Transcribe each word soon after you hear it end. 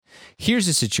Here's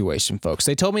the situation, folks.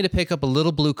 They told me to pick up a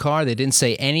little blue car. They didn't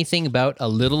say anything about a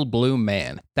little blue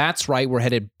man. That's right. We're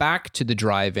headed back to the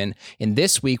drive-in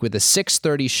this week with the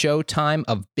 6:30 show time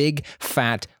of Big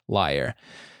Fat Liar.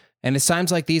 And it's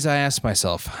times like these I ask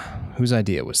myself, whose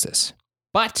idea was this?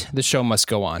 But the show must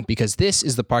go on because this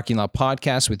is the Parking Lot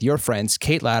Podcast with your friends,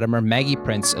 Kate Latimer, Maggie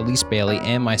Prince, Elise Bailey,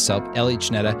 and myself, Ellie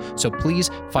Janetta. So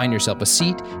please find yourself a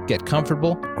seat, get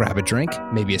comfortable, grab a drink,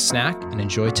 maybe a snack, and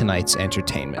enjoy tonight's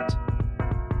entertainment.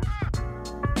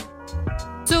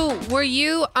 So were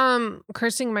you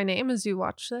cursing my name as you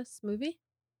watched this movie?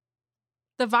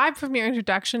 The vibe from your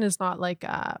introduction is not like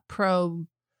a pro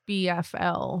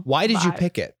BFL. Why did you vibe.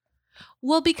 pick it?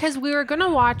 Well, because we were going to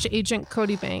watch Agent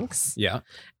Cody Banks. Yeah.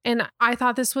 And I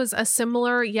thought this was a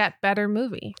similar yet better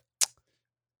movie.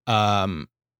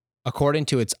 According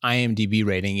to its IMDb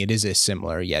rating, it is a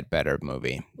similar yet better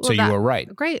movie. Well, so you were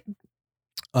right. Great.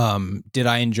 Did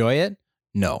I enjoy it?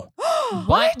 No.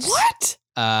 What?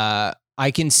 I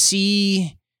can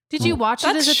see. Did you watch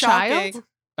it as a child?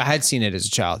 I had seen it as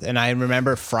a child, and I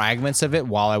remember fragments of it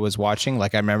while I was watching.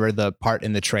 Like I remember the part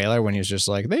in the trailer when he was just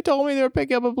like, "They told me they were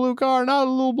picking up a blue car, not a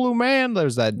little blue man."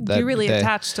 There's that. You're really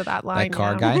attached to that line. That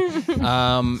car yeah.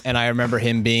 guy. And I remember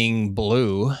him being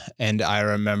blue, and I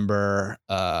remember.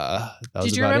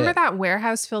 Did you remember that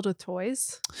warehouse filled with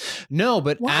toys? No,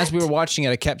 but as we were watching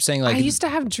it, I kept saying like, I used to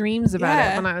have dreams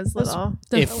about it when I was little.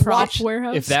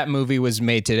 If that movie was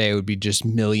made today, it would be just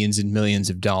millions and millions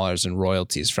of dollars in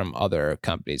royalties from other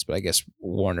companies. But I guess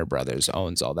Warner Brothers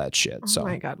owns all that shit. So. Oh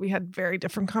my God, we had very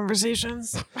different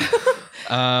conversations.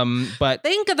 But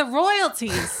think of the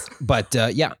royalties. But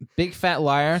yeah, Big Fat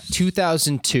Liar,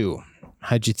 2002.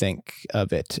 How'd you think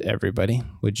of it, everybody?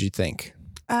 What'd you think?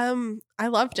 I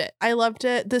loved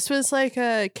it. This was like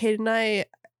Kate and I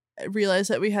realized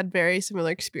that we had very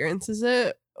similar experiences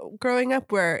growing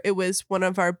up, where it was one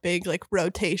of our big like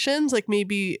rotations. Like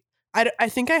maybe I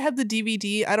think I had the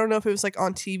DVD. I don't know if it was like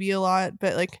on TV a lot,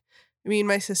 but like me and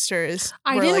my sisters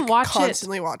were didn't like watch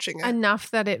constantly watching it enough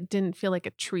that it didn't feel like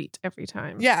a treat every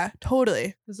time. Yeah, totally.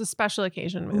 It was a special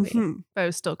occasion movie, but it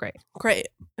was still great. Great.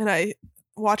 And I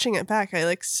watching it back, I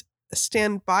like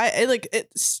stand by it. Like it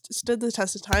stood the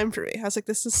test of time for me. I was like,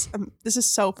 this is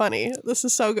so funny. This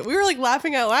is so good. We were like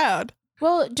laughing out loud.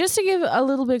 Well, just to give a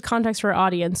little bit of context for our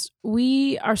audience,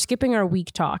 we are skipping our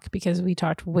week talk because we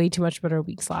talked way too much about our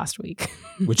weeks last week.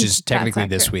 Which is technically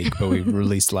this week, but we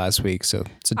released last week, so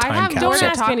it's a time capsule. Don't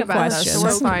ask any questions. So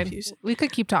we're fine. Confusing. We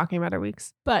could keep talking about our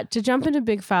weeks. But to jump into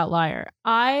Big Fat Liar,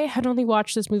 I had only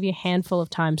watched this movie a handful of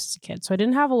times as a kid, so I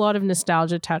didn't have a lot of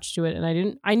nostalgia attached to it,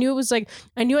 and I knew it was like,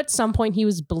 I knew at some point he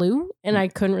was blue, and I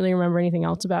couldn't really remember anything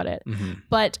else about it. Mm-hmm.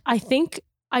 But I think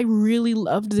I really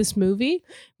loved this movie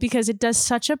because it does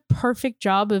such a perfect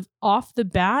job of off the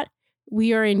bat,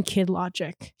 we are in kid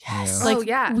logic. Yes. Like,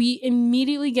 we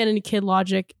immediately get into kid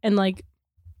logic, and like,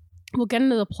 we'll get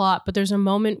into the plot, but there's a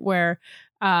moment where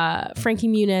Frankie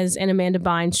Muniz and Amanda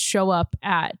Bynes show up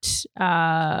at,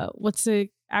 what's the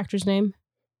actor's name?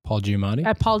 Paul Giamatti.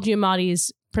 At Paul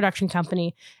Giamatti's production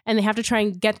company, and they have to try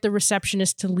and get the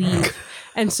receptionist to leave.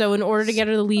 And so in order to get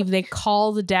her to leave, they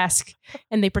call the desk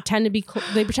and they pretend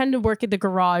to work at the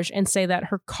garage and say that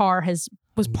her car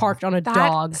was parked on a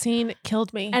dog. That scene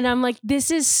killed me. And I'm like, this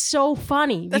is so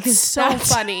funny. That's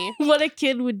funny. What a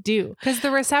kid would do. Because the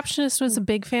receptionist was a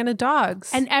big fan of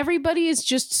dogs. And everybody is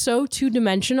just so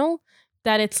two-dimensional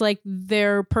that it's like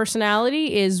their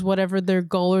personality is whatever their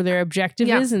goal or their objective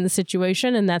is in the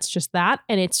situation, and that's just that,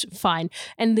 and it's fine.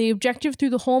 And the objective through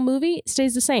the whole movie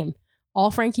stays the same. All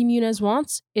Frankie Muniz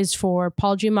wants is for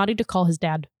Paul Giamatti to call his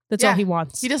dad. That's all he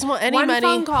wants. He doesn't want any One money.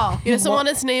 phone call. He doesn't want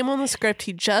his name on the script.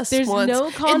 He just There's wants. no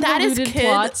convoluted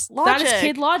plots. Logic. That is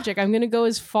kid logic. I'm going to go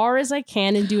as far as I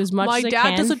can and do as much as I can. My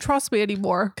dad doesn't trust me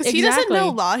anymore. Because he doesn't know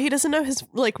law. He doesn't know his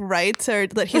like rights or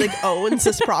that he like owns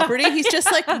this property. He's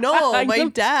just like, no, my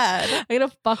dad. I'm going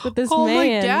to fuck with this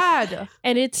man. My dad.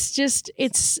 And it's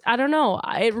I don't know.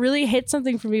 It really hit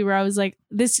something for me where I was like,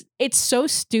 it's so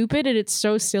stupid and it's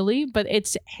so silly, but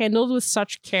it's handled with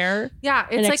such care. Yeah,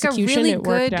 it's like a really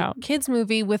good kids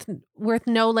movie with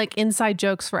no like inside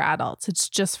jokes for adults. It's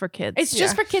just for kids. It's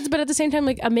just for kids, but at the same time,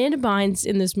 like Amanda Bynes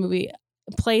in this movie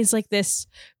plays like this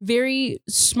very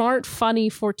smart, funny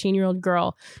 14-year-old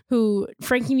girl who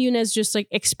Frankie Muniz just like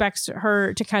expects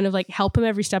her to kind of like help him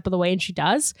every step of the way, and she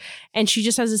does. And she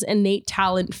just has this innate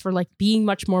talent for like being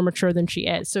much more mature than she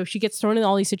is. So she gets thrown in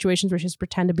all these situations where she has to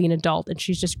pretend to be an adult, and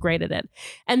she's just great at it.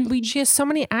 And she has so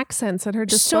many accents at her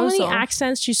disposal. So many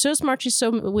accents. She's so smart. She's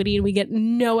so witty, and we get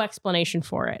no explanation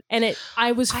for it. And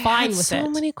I was fine with it. So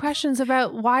many questions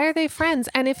about why are they friends,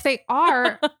 and if they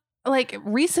are. like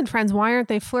recent friends, why aren't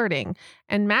they flirting?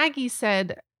 And Maggie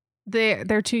said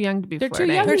they're too young to be They're flirting.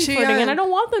 too young to be too flirting, young. and I don't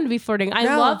want them to be flirting. I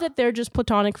No. love that they're just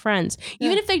platonic friends.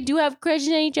 Even if they do have crushes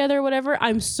on each other or whatever,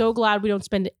 I'm so glad we don't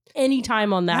spend any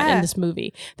time on that in Yeah. this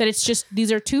movie. That it's just,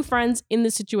 these are two friends in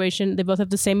this situation. They both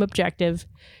have the same objective.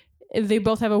 They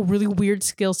both have a really weird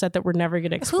skill set that we're never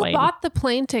going to Who explain. bought the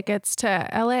plane tickets to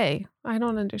LA? I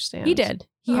don't understand. He did.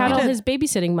 He Oh. had He all did. his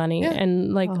babysitting money Yeah.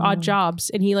 and like Oh. odd jobs,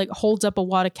 and he like holds up a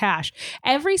wad of cash.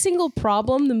 Every single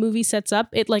problem the movie sets up,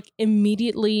 it like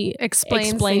immediately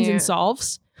Explains and the-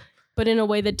 solves, but in a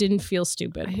way that didn't feel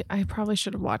stupid. I probably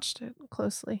should have watched it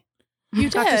closely. You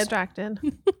Got did. distracted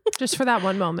just for that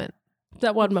one moment.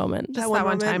 That one moment. Just that one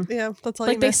moment. time. Yeah, that's all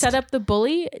Like you they missed. set up the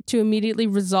bully to immediately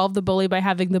resolve the bully by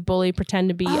having the bully pretend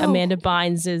to be Oh. Amanda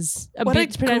Bynes What a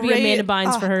pretend to be great- Amanda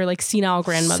Bynes for her like senile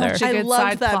grandmother. Such a I good loved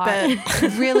side that plot.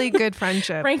 bit. Really good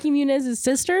friendship. Frankie Muniz's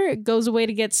sister goes away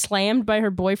to get slammed by her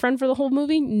boyfriend for the whole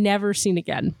movie, never seen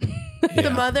again. Yeah.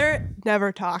 The mother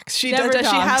never talks. She Never does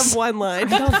she talks. have one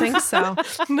line? I don't think so.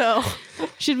 No.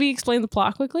 Should we explain the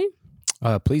plot quickly?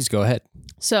 Please go ahead.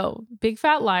 So, Big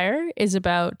Fat Liar is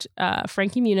about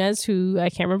Frankie Muniz, who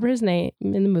I can't remember his name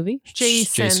in the movie.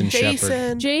 Jason.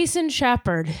 Shepard. Jason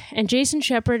Shepard. And Jason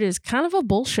Shepard is kind of a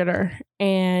bullshitter.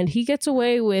 And he gets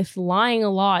away with lying a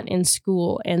lot in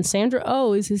school. And Sandra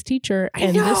Oh is his teacher.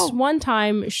 And know. this one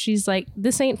time, she's like,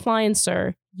 "This ain't flying,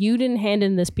 sir. You didn't hand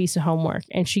in this piece of homework."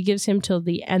 And she gives him till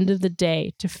the end of the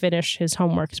day to finish his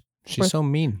homework. She's so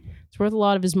mean. It's worth a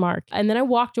lot of his mark. And then I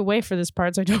walked away for this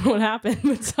part, so I don't know what happened.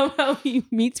 But somehow he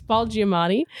meets Paul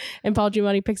Giamatti, and Paul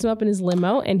Giamatti picks him up in his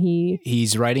limo, and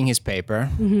He's writing his paper.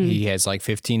 Mhm. He has like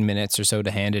 15 minutes or so to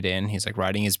hand it in. He's like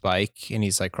riding his bike and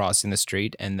he's like crossing the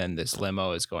street, and then this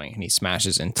limo is going and he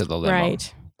smashes into the limo,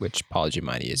 right. which Paul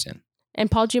Giamatti is in. And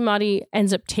Paul Giamatti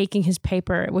ends up taking his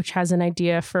paper, which has an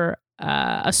idea for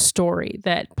a story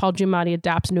that Paul Giamatti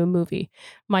adapts into a movie.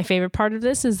 My favorite part of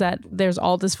this is that there's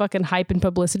all this fucking hype and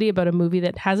publicity about a movie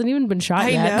that hasn't even been shot I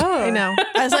yet. know. I know.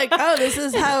 I was like, oh, this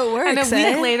is how it works. And a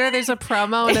week eh? later, there's a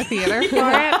promo in a theater for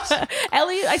it.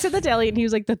 Elliot, I said that to Elliot, and he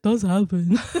was like, "That does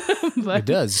happen." But It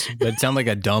does, but it sounds like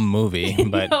a dumb movie.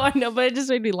 But no, I know, but it just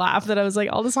made me laugh that I was like,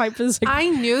 all this hype is like, I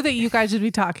knew that you guys would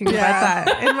be talking Yeah. about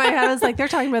that. In my head, I was like, they're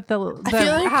talking about the feel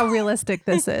like- how realistic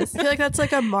this is. I feel like that's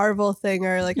like a Marvel thing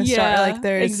or like a Yeah, Star. Like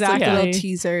there's exactly. like little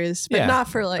teasers, but Yeah. not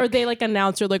for like. or they like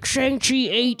announce or like Shang-Chi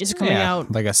 8 is coming yeah,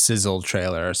 out. like a sizzle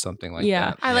trailer or something like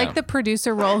Yeah. that. I like the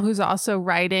producer role who's also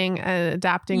writing and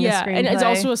adapting the Yeah, screenplay. and it's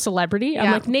also a celebrity. I'm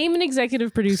Yeah. like, name an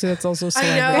executive producer that's also a I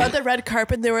celebrity. know on the red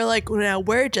carpet they were like, "Now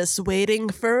we're just waiting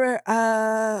for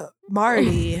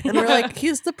Marty," and we're like,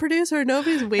 "He's the producer.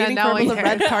 Nobody's waiting now for him on I the hear.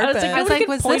 red carpet." I was We like, could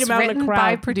was point this him out in the written by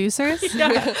crowd. producers?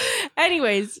 Yeah.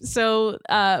 Anyways, so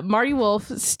Marty Wolf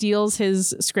steals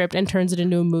his script and turns it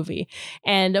into a movie.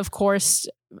 And of course,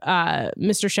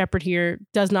 Mr. Shepard here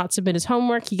does not submit his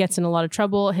homework. He gets in a lot of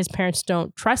trouble. His parents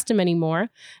don't trust him anymore.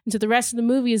 And so the rest of the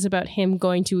movie is about him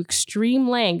going to extreme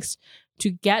lengths to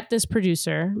get this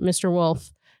producer, Mr.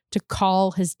 Wolf, to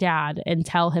call his dad and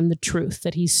tell him the truth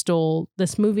that he stole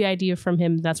this movie idea from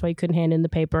him. That's why he couldn't hand in the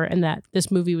paper, and that this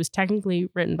movie was technically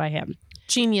written by him.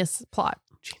 Genius plot.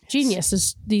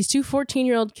 Genius. These two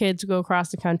 14-year-old kids go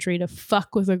across the country to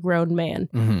fuck with a grown man.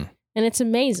 hmm And it's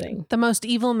amazing. The most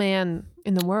evil man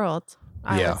in the world,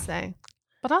 I Yeah. would say.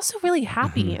 But also really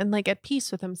happy and like at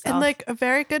peace with himself. and like a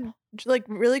very good, like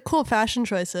really cool fashion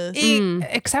choices.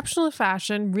 Exceptional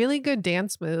fashion, really good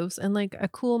dance moves, and like a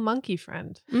cool monkey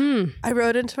friend. Mm. I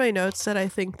wrote into my notes that I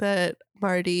think that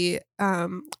Marty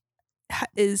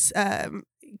is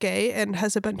gay and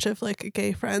has a bunch of like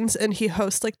gay friends, and he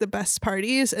hosts like the best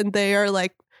parties, and they are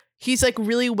like, he's like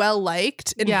really well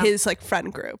liked in Yeah. his like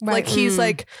friend group. Right. Like he's Mm.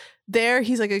 like there,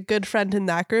 he's like a good friend in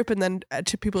that group, and then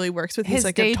to people he works with, His he's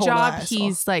like day a total job,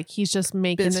 asshole. he's just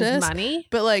making Business. his money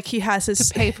But like he has his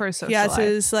to pay for a social he has life.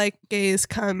 his like gays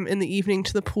come in the evening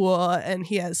to the pool, and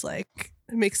he has like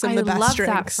makes them I the best love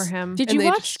drinks. that for him. Did And you they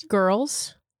watch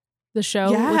Girls? The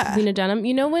show Yeah. with Lena Dunham.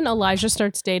 You know when Elijah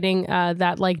starts dating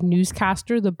that like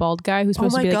newscaster, the bald guy who's Oh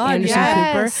supposed to my be like God, Anderson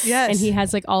yes. Cooper? Yes. And he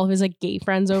has like all of his like gay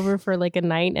friends over for like a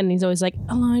night, and he's always like,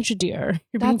 "Elijah, dear,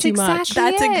 you're being That's too much."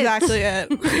 exactly That's it.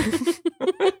 exactly it.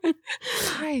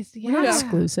 Guys, We're yeah.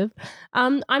 exclusive.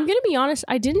 I'm gonna be honest.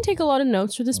 I didn't take a lot of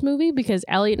notes for this movie because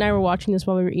Elliot and I were watching this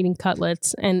while we were eating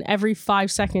cutlets, and every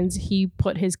 5 seconds he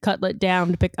put his cutlet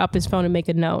down to pick up his phone and make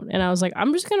a note. And I was like,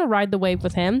 I'm just gonna ride the wave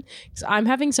with him because I'm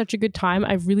having such a good time.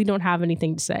 I really don't have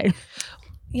anything to say.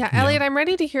 Yeah, Elliot, I'm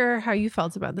ready to hear how you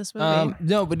felt about this movie.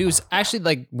 No, but it was actually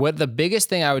like what the biggest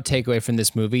thing I would take away from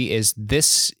this movie is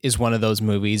this is one of those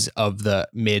movies of the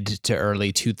mid to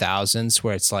early 2000s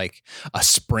where it's like a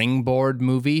springboard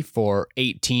movie for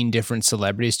 18 different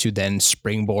celebrities to then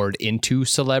springboard into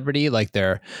celebrity, like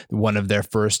they're one of their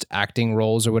first acting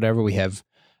roles or whatever. We have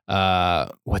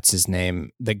what's his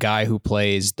name? The guy who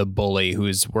plays the bully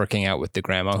who's working out with the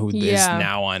grandma who is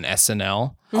now on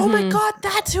SNL. Oh my God,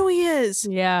 that's who he is.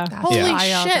 Yeah. Holy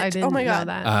I shit. didn't Oh my know God.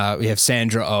 that. We have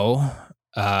Sandra Oh.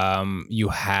 You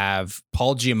have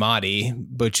Paul Giamatti,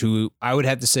 but who I would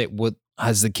have to say, what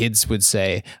as the kids would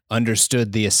say,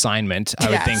 understood the assignment.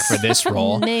 I would think for this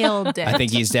role. Nailed it. I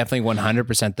think he's definitely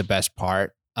 100% the best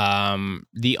part.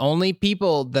 The only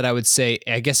people that I would say,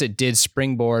 I guess it did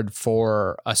springboard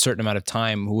for a certain amount of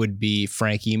time would be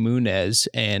Frankie Muniz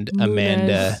and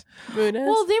Amanda Muniz.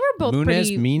 Well, they were both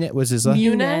pretty. Muniz was his last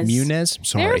Muniz? Muniz.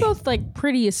 Sorry. They were both like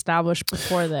pretty established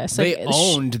before this. They Like,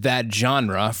 owned that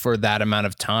genre for that amount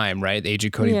of time, right? The Age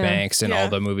of Cody Yeah. Banks and Yeah. all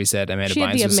the movies that Amanda she had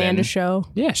Bynes the was Amanda in. show.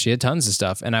 Yeah, she had tons of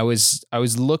stuff, and I was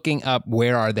looking up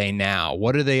where are they now?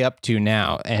 What are they up to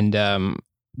now? And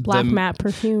Black the, matte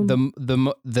perfume.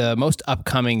 the most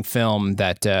upcoming film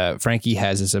that Frankie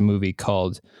has is a movie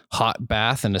called Hot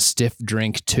Bath and a Stiff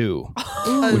Drink 2,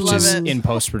 I which love is it. in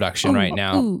post production right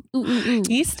now. Ooh.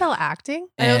 He's still acting?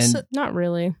 I And also, Not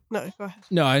really. no, go ahead.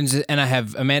 no, and I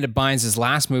have Amanda Bynes'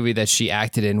 last movie that she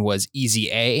acted in was Easy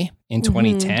A in Mm-hmm.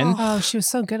 2010. Oh, she was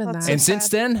so good in That's that. And so since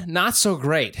then, not so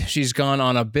great. She's gone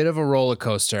on a bit of a roller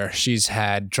coaster. She's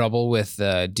had trouble with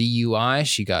DUI.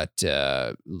 She got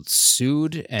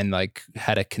sued and like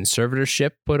had a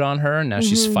conservatorship put on her. Now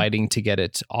she's Mhm. fighting to get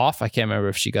it off. I can't remember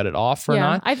if she got it off or Yeah,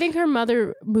 not. I think her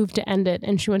mother moved to end it,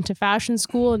 and she went to fashion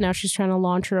school, and now she's trying to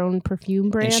launch her own perfume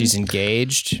brand. And she's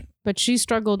engaged. But she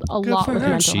struggled a Good lot for with her.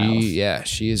 mental health.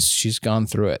 She's gone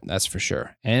through it. That's for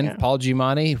sure. And Yeah. Paul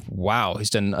Giamatti, wow, he's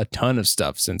done a ton of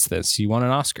stuff since this. He won an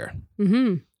Oscar.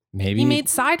 Mm-hmm. Maybe He made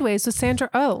Sideways with Sandra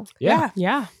Oh. yeah.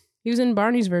 Yeah, he was in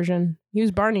Barney's version. He was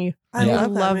Barney. I Yeah.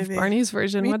 love that movie. Barney's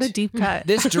version. Me What a too. deep cut.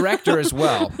 This director as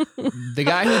well. The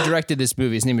guy who directed this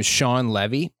movie, his name is Sean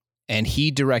Levy, and he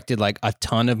directed like a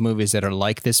ton of movies that are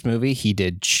like this movie. He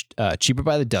did Cheaper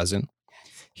by the Dozen.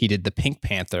 He did The Pink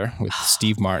Panther with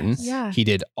Steve Martin. Yeah. He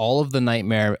did all of the Night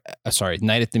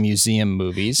at the Museum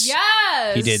movies.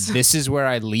 Yes. He did This Is Where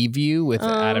I Leave You with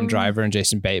Adam Driver and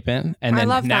Jason Bateman. And I then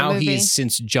love that now movie. he's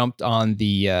since jumped on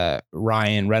the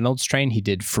Ryan Reynolds train. He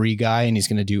did Free Guy, and he's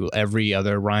going to do every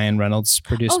other Ryan Reynolds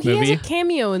produced Oh, he movie. has a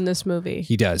cameo in this movie.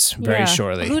 He does very Yeah.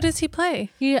 shortly. Who does he play?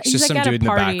 He's It's just like some at dude a in the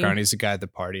party. background. He's the guy at the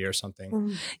party or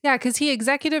something. Yeah, because he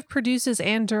executive produces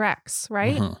and directs,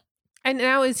 right? Mhm. And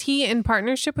now is he in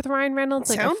partnership with Ryan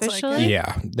Reynolds, like Sounds like officially? it.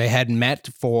 Yeah, they had met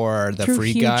for the Through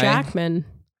Free Hugh Guy Jackman.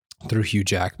 through Hugh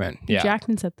Jackman. Hugh Yeah,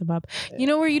 Jackman set them up. You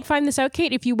know where you'd find this out,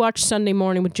 Kate? If you watch Sunday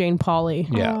Morning with Jane Pauley.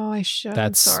 yeah. Oh, I should.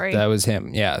 That's sorry. that was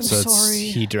him. Yeah, so sorry.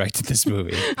 he directed this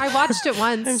movie. I watched it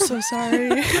once. I'm so sorry.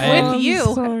 with And- you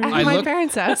sorry. at I my looked-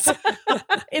 parents' house.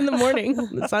 In the morning,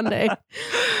 Sunday.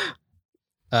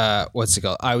 What's it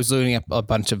called? I was looking up a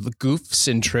bunch of goofs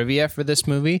in trivia for this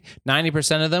movie.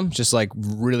 90% of them just like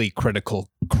really critical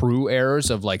crew errors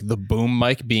of like the boom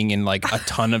mic being in like a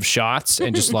ton of shots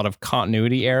and just a lot of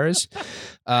continuity errors.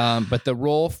 But the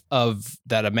role of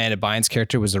that Amanda Bynes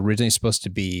character was originally supposed to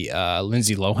be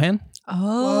Lindsay Lohan,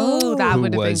 Oh, that who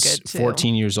would have been was good too.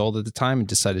 14 years old at the time and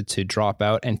decided to drop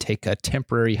out and take a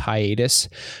temporary hiatus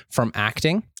from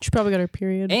acting. She probably got her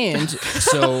period. And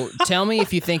so tell me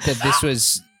if you think that this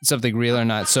was something real or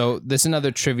not. So this is another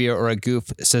trivia or a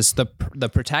goof. It says the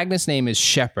protagonist's name is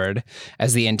Shepherd,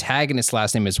 as the antagonist's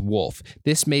last name is Wolf.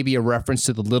 This may be a reference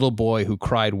to the little boy who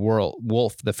cried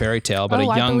Wolf, the fairy tale, but Oh,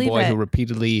 a I young believe boy who it.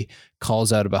 repeatedly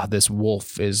calls out about how this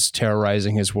wolf is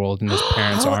terrorizing his world and his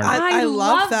parents Oh, aren't I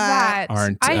love that.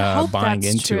 aren't, I hope buying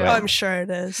that's into true. it. Oh, I'm sure it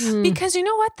is. Mm. Because you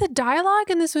know what? The dialogue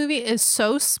in this movie is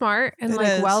so smart and It like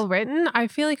is. well written. I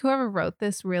feel like whoever wrote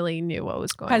this really knew what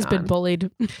was going Has on. been bullied.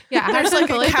 Yeah, has There's been like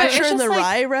a bullied, but it's Catcher in just the like-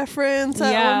 Rye reference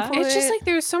at Yeah. one point. It's just like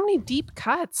there's so many deep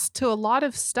cuts to a lot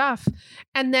of stuff.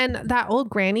 And then that old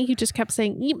granny who just kept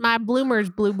saying, "Eat my bloomers,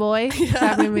 blue boy."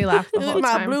 That made me laugh the whole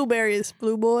my time. blueberries,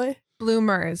 blue boy.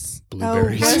 Bloomers.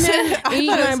 Blueberries. was it? I Eat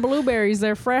thought it my was- blueberries.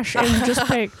 They're fresh and just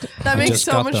picked. That I makes just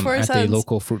so got much them more at sense. the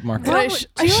local fruit market. But I What- sh- do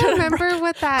I you should've remember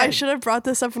what that? I should have brought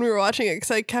this up when we were watching it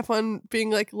because I kept on being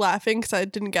like laughing because I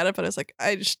didn't get it, but I was like,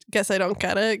 I just guess I don't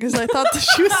get it because I thought that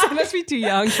she was I must be too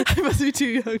young. I must be too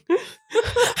young.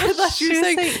 I thought she was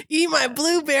saying, "Eat my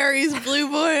blueberries, blue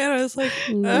boy," and I was like,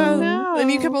 "Oh No. no!"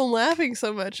 And you kept on laughing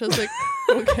so much. I was like,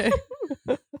 "Okay."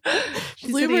 She's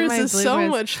eat bloomers my is so bloomers.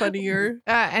 much funnier.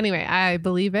 Anyway, I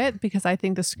believe it because I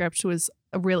think the script was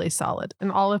really solid,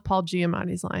 and all of Paul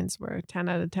Giamatti's lines were 10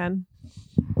 out of 10.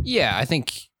 Yeah, I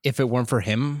think if it weren't for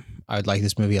him, I would like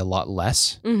this movie a lot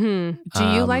less. Mm-hmm. Do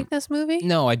you Um, like this movie?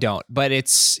 No, I don't. But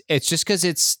it's just because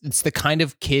it's the kind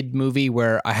of kid movie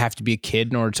where I have to be a kid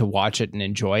in order to watch it and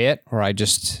enjoy it. Or I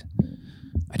just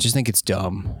think it's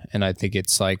dumb, and I think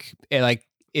it's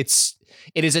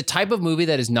it is a type of movie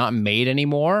that is not made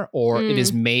anymore, or it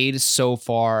is made so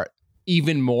far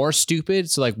even more stupid.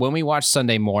 So like when we watch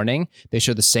Sunday Morning, they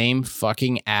show the same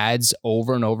fucking ads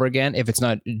over and over again. If it's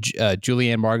not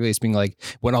Julianne Margulies being like,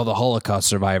 when all the Holocaust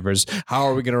survivors, how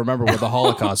are we going to remember when the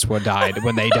Holocaust died,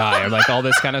 when they die, or like all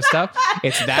this kind of stuff.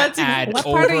 It's that ad What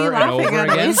over part are you and laughing over at,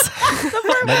 again. Elise?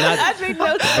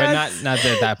 But not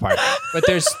that part. But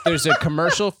there's a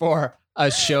commercial for a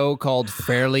show called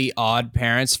Fairly Odd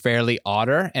Parents, Fairly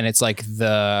Odder, and it's like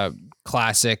the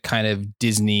classic kind of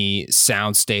Disney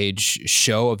soundstage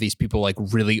show of these people like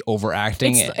really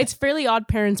overacting. It's Fairly Odd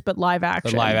Parents, but live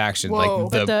action. The live action, Whoa.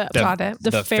 like But got it.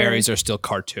 the fairies are still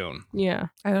cartoon, Yeah.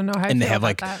 I don't know how I and they feel have about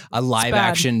like that. a live bad.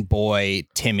 action boy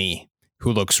Timmy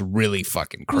who looks really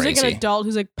fucking Who's crazy. like an adult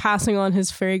who's like passing on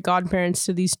his fairy godparents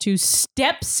to these two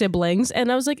step siblings.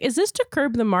 And I was like, is this to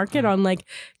curb the market on like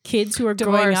kids who are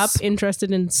growing up Divorce.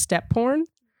 interested in step porn?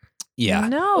 Yeah,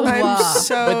 No. I'm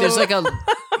so but there's like a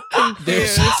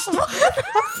there's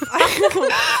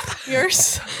You're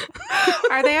so,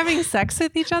 Are they having sex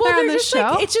with each other Well, on they're the just show?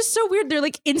 like, it's just so weird. They're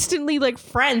like instantly like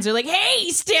friends. They're like, hey,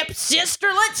 step sister,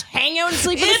 let's hang out and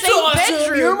sleep in the same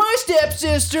bedroom. my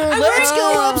stepsister. Let's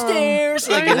go upstairs.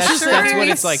 Like I'm that's sure what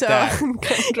it's it's like so that. It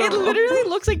uncomfortable. literally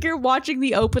looks like you're watching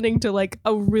the opening to like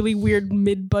a really weird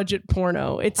mid-budget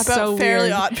porno. It's About so Fairly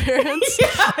weird. Odd Parents.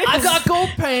 I got gold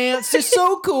pants. They're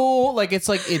so cool. Like it's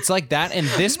like that. And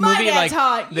this My movie, dad's like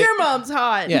hot. the- Your mom's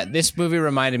hot. yeah, this movie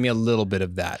reminded me a little bit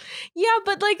of that, Yeah,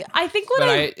 but like I think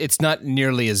but it's not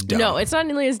nearly as dumb. No, it's not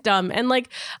nearly as dumb. And like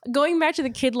going back to the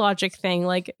kid logic thing,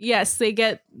 like yes,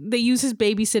 they use his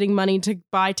babysitting money to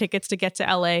buy tickets to get to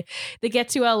LA. They get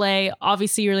to LA.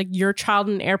 Obviously, you're like your child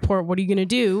in an airport. What are you gonna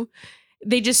do?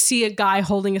 They just see a guy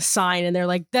holding a sign and they're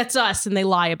like, that's us. And they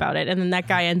lie about it. And then that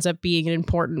guy ends up being an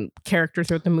important character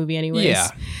throughout the movie anyways. Yeah.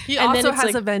 he and then also it's has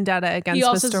like- a vendetta against He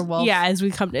also, Mr. Wolf. yeah, as we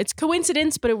come, it's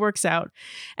coincidence, but it works out.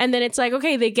 And then it's like,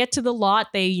 okay, they get to the lot,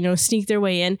 they sneak their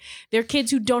way in. They're kids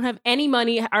who don't have any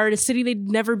money, are in a city they've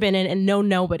never been in, and know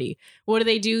nobody. What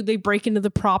do? They break into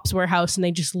the props warehouse and they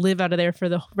just live out of there for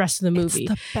the rest of the movie.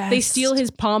 They steal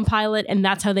his Palm Pilot, and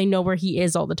that's how they know where he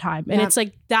is all the time. And Yeah. it's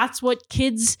like that's what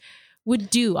kids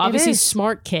would do. Obviously, is.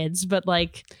 smart kids, but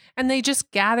like. And they just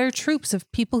gather troops of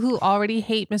people who already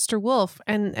hate Mr. Wolf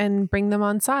and bring them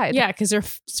on side. Yeah, because they're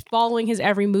following his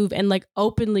every move and like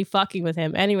openly fucking with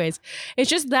him. Anyways,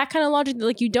 it's just that kind of logic that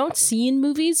like you don't see in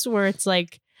movies where it's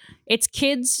like it's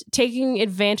kids taking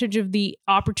advantage of the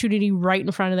opportunity right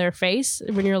in front of their face.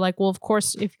 When you're like, well, of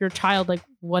course, if you're a child, like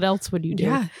what else would you do?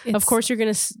 Yeah. Of course, you're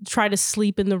going to try to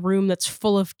sleep in the room that's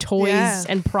full of toys Yeah.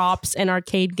 and props and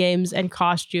arcade games and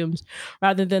costumes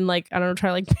rather than like, I don't know, try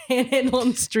to like panhandle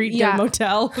on the street, get Yeah. a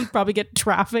motel and probably get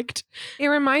trafficked. It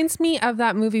reminds me of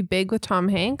that movie Big with Tom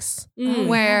Hanks, Mm.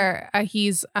 where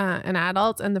he's an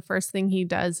adult and the first thing he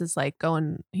does is like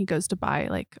he goes to buy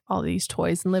like all these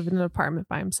toys and live in an apartment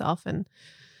by himself. And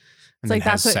And like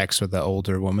then has that's what- sex with the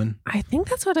older woman. I think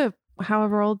that's what a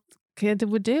however old kid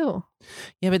would do.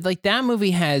 Yeah, but like that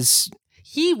movie has.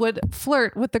 He would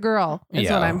flirt with the girl, is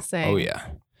yeah. what I'm saying. Oh yeah.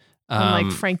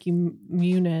 Unlike Frankie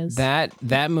Muniz.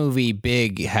 That movie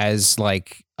Big has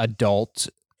like adult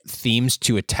themes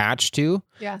to attach to.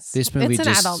 yes. This movie it's an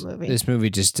just adult movie. This movie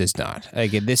just does not.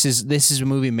 Again, this is a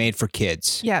movie made for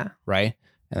kids, yeah. right?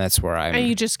 And that's where I'm. And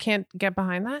you just can't get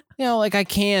behind that? like I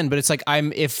can, but it's like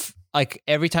if like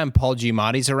every time Paul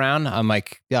Giamatti's around, I'm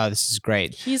like, yeah, this is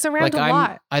great. He's around Like a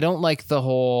lot. I don't like the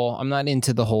whole. I'm not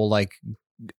into the whole like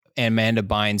Amanda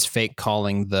Bynes fake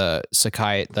calling the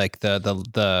like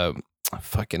the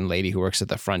fucking lady who works at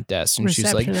the front desk, and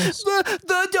she's like, Receptionist.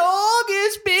 the dog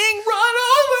is being run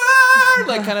over,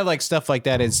 like kind of like stuff like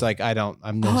that. Is like I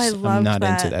I'm love not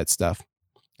into that. that stuff.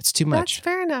 It's too That's much.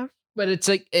 fair enough. But it's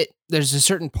like there's a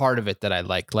certain part of it that I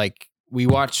like. Like we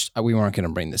watched, we weren't going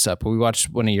to bring this up, but we watched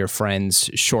one of your friends'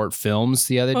 short films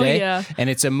the other Oh, day. yeah. And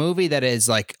it's a movie that is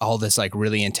like all this like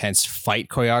really intense fight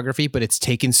choreography, but it's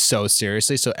taken so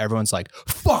seriously. So everyone's like,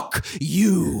 fuck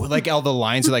you. Like all the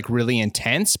lines are like really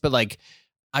intense, but like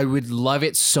I would love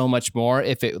it so much more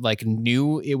if it like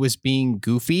knew it was being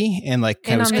goofy and like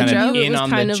In was on the kind joke? of It in was on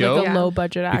kind the of joke. like a low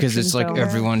budget action Because it's like film.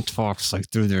 everyone talks like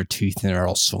through their teeth and they're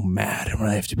all so mad and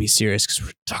we have to be serious because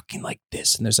we're talking like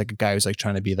this. And there's like a guy who's like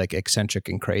trying to be like eccentric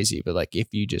and crazy. But like if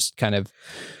you just kind of,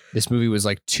 this movie was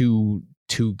like too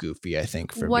goofy, I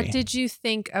think, for What me. did you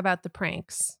think about the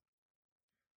pranks?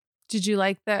 Did you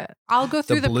like the? I'll go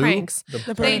through the blue- pranks.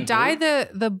 the They blue? dye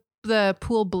the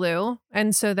pool blue,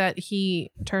 and so that he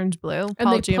turns blue. And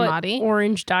Paul they put Giamatti.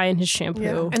 orange dye in his shampoo.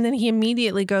 Yeah. And then he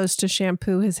immediately goes to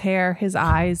shampoo his hair, his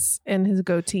eyes, and his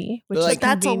goatee, which Like- is But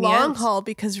that's a long convenient. haul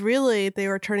because really they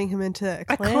were turning him into a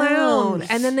A clown. clown.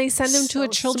 And then they send him to a So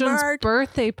children's smart.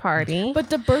 birthday party.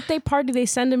 But the birthday party they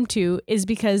send him to is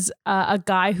because a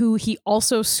guy who he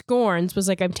also scorns was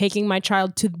like, I'm taking my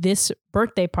child to this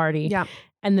birthday party. yeah.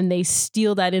 And then they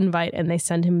steal that invite and they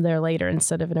send him there later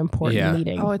instead of an important Yeah.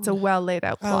 meeting. Oh, it's a well laid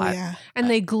out Oh plot. yeah,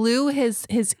 And they glue his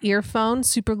earphone,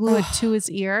 super glue it Ugh, to his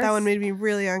ears. that one made me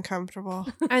really uncomfortable.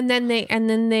 and then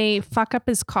they fuck up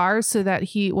his car so that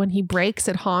when he brakes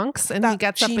it honks and he That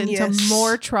gets up into genius.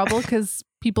 more trouble because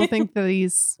people think that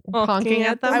he's honking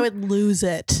at them. I would lose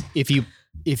it. If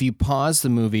you pause the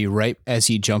movie right as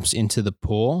he jumps into the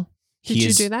pool, Did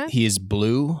you do that? He is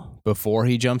blue before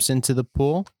he jumps into the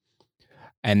pool.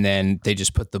 And then they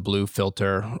just put the blue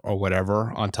filter or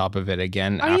whatever on top of it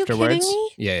again Are you afterwards. kidding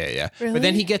me? Yeah. Really? But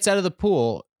then he gets out of the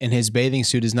pool and his bathing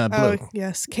suit is not blue. Oh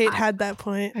yes, Kate had that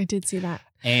point. I did see that.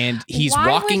 And he's Why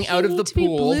would walking he out of need the to be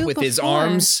pool blue with his before?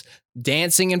 arms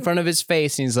dancing in front of his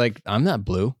face. And he's like, I'm not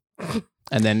blue.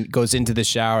 And then goes into the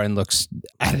shower and looks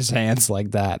at his hands like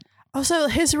that. Also,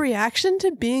 his reaction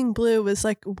to being blue was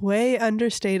like way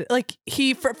understated. Like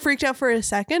he freaked out for a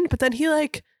second, but then he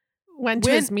like Went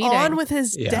to his went meeting. on with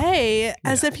his Yeah. day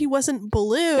as if he wasn't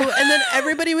blue, and then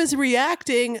everybody was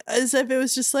reacting as if it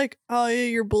was just like, oh yeah,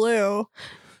 you're blue.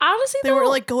 Honestly, They were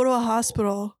like, go to a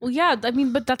hospital. well, yeah, I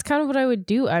mean, but that's kind of what I would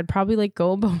do. I'd probably like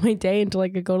go about my day until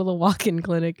like I go to the walk-in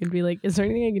clinic and be like, is there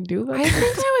anything I can do about I this?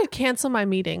 think I would cancel my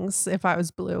meetings if I was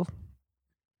blue.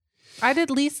 I'd at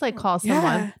least like call someone.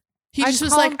 Yeah. He I just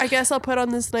was called- like, I guess I'll put on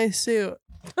this nice suit.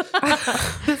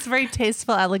 This very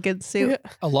tasteful, elegant suit.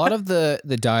 A lot of the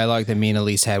dialogue that me and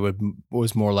Elise had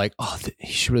was more like,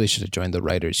 he really should have joined the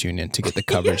writers union to get the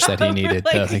coverage that he Yeah, needed.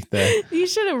 like, you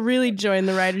should have really joined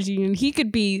the writers union. He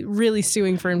could be really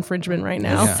suing for infringement right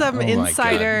now. Yeah. Some Oh my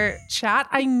insider chat.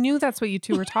 I knew that's what you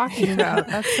two were talking about.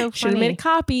 That's so Should have funny. made a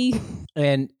copy.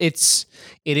 And it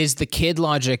is the kid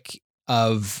logic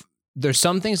of there's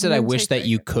some things that I wish that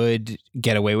you could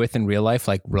get away with in real life,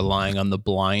 like relying on the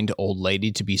blind old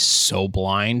lady to be so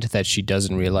blind that she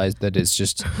doesn't realize that it's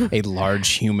just a large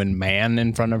human man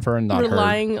in front of her and not her.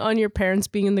 Relying on your parents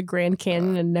being in the Grand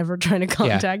Canyon and never trying to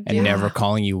contact and you. never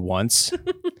calling you once.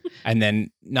 And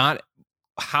then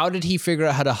how did he figure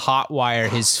out how to hotwire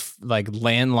his like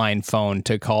landline phone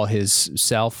to call his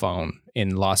cell phone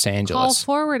in Los Call Angeles?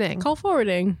 forwarding. Call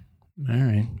forwarding. All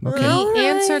right. Okay. He All right.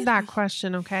 answered that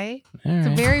question, okay? All It's a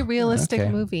right. very realistic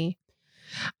Okay. movie.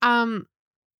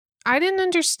 I didn't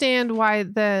understand why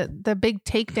the big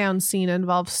takedown scene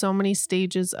involved so many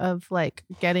stages of like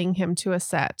getting him to a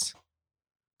set.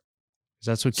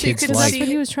 That's what So you kids could That's like. see- what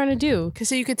he was trying to do. Because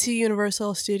so you could see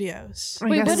Universal Studios. I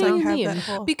Wait, guess what do so. you Have mean? that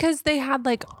whole- Because they had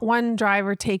like one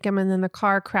driver take him and then the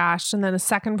car crashed and then a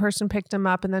second person picked him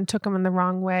up and then took him in the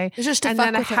wrong way. It's just to And fuck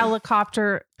then a with him.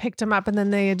 helicopter picked him up and then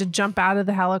they had to jump out of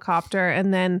the helicopter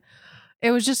and then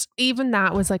it was just even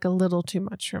that was like a little too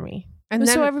much for me. And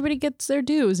then so everybody gets their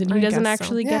dues and he I doesn't guess so.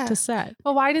 actually Yeah. get to set.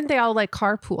 well, why didn't they all like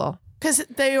carpool Because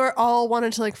they were all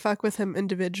wanted to like fuck with him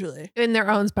individually. in their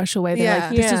own special way? They're Yeah.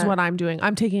 like, this is Yeah. what I'm doing.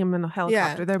 I'm taking him in a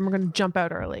helicopter. Then we're going to jump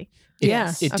out early.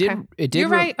 Yeah. It Okay. did. It did. You're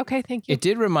right. Okay, thank you. It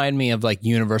did remind me of like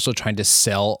Universal trying to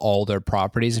sell all their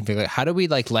properties and figure like, how do we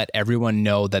like let everyone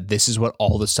know that this is what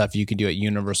all the stuff you can do at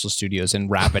Universal Studios and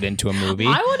wrap it into a movie?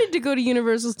 I wanted to go to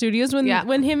Universal Studios when Yeah.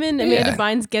 him and Amanda Yeah.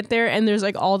 Bynes get there and there's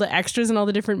like all the extras and all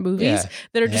the different movies Yeah.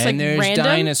 that are just and like there's random.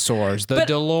 dinosaurs, the But-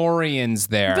 DeLoreans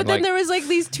there. But then like, there was like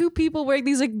these two people wearing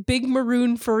these like big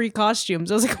maroon furry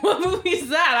costumes. I was like, what movie is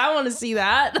that? I want to see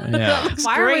that. Yeah. That looks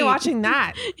Why are we great. watching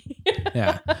that?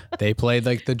 yeah, they played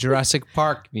like the Jurassic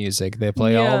Park music. They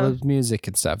play Yeah. all the music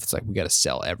and stuff. It's like we got to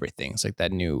sell everything. It's like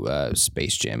that new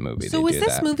Space Jam movie. So they was do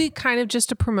this that. movie kind of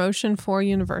just a promotion for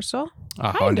Universal?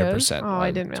 100%. Oh, I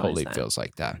didn't realize Totally that. feels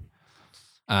like that.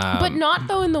 But not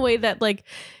though in the way that like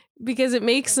because it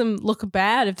makes them look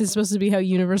bad if this is supposed to be how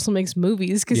Universal makes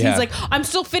movies. Because Yeah. he's like, I'm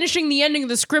still finishing the ending of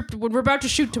the script when we're about to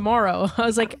shoot tomorrow. I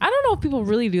was like, I don't know if people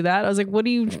really do that. I was like, what are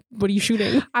you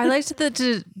shooting? I liked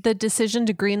the decision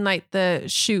to greenlight the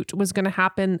shoot was going to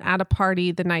happen at a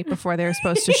party the night before they were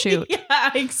supposed to shoot.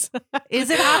 Yeah, exactly. Is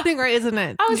it happening or isn't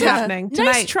it? I was It's like, happening Nice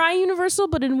tonight. try, Universal,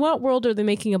 but in what world are they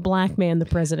making a black man the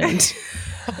president?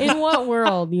 In what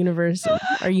world, Universal,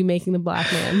 are you making the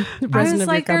black man the I president was of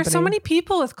like, your there are so company? many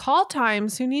people with call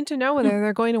times who need to know whether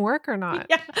they're going to work or not.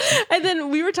 Yeah. And then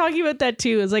we were talking about that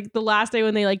too. It was like the last day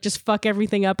when they like just fuck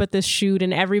everything up at this shoot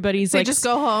and everybody's They like just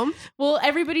go home. well,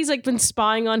 everybody's like been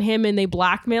spying on him and they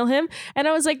blackmail him. And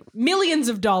I was like, millions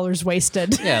of dollars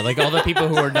wasted. Yeah, like all the people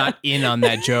who are not in on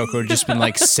that joke who have just been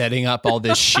like setting up all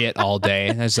this shit all day.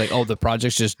 And it's like, oh, the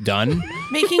project's just done.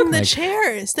 Making the Like-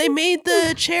 chairs. They made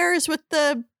the chairs with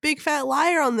the big fat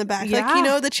liar on the back. Like, Yeah. you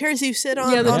know, the chairs you sit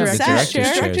on Yeah, the on director's set. chair.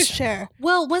 The director's chairs. chair.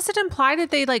 Well, was it implied that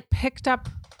they like picked up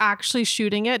actually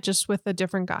shooting it just with a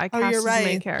different guy Oh, cast you're as the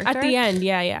main right. character? At the end,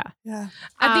 yeah. Yeah.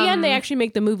 At the end, they Um, actually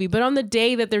make the movie. But on the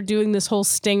day that they're doing this whole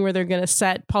sting where they're going to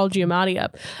set Paul Giamatti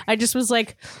up, I just was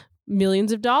like,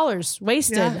 millions of dollars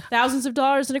wasted, Yeah. thousands of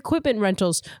dollars in equipment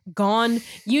rentals gone,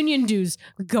 union dues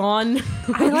gone.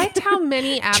 I liked how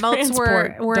many adults were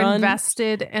Transport done.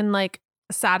 invested and like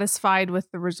satisfied with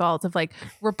the result of like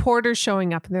reporters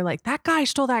showing up and they're like, that guy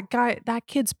stole that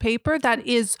kid's paper. That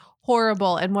is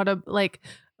horrible. And what a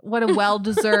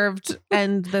well-deserved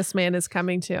end this man is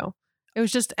coming to. It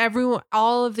was just everyone,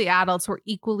 all of the adults were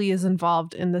equally as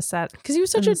involved in the set. Because he was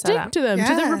such in a the dick setup. to them.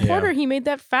 To the Yeah. reporter, he made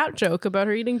that fat joke about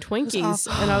her eating Twinkies.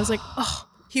 awful. And I was like, oh.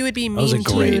 He would be mean was a to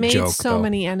great He you. made joke, so though.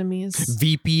 many enemies.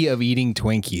 VP of eating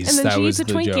Twinkies. And then that she was eats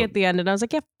a the Twinkie joke. at the end. And I was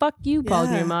like, yeah, fuck you, Paul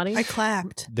Yeah. Giamatti. I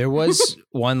clapped. There was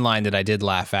one line that I did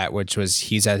laugh at, which was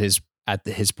he's at his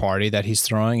party that he's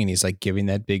throwing, and he's like giving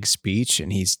that big speech,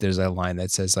 and there's a line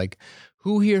that says like,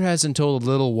 "Who here hasn't told a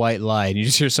little white lie?" And you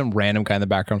just hear some random guy in the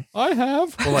background, "I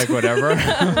have," or like whatever.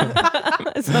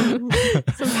 some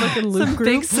fucking loop Some group.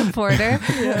 big supporter.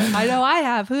 I know I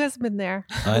have. Who has been there?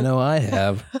 I know I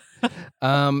have.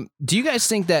 Do you guys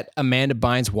think that Amanda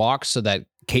Bynes walks so that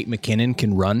Kate McKinnon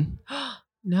can run?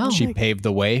 No. She paved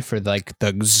the way for like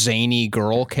the zany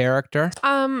girl character.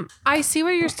 I see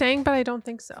what you're saying, but I don't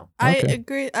think so. I Okay.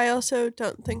 agree. I also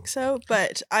don't think so,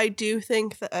 but I do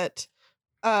think that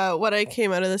what I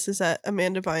came out of this is that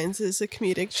Amanda Bynes is a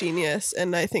comedic genius,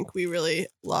 and I think we really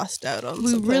lost out on We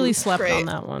something really slept great. on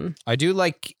that one. I do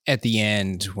like at the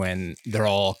end when they're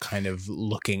all kind of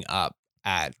looking up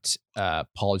at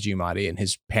Paul Giamatti and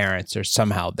his parents are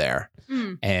somehow there.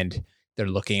 And they're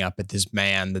looking up at this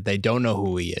man that they don't know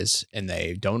who he is and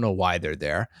they don't know why they're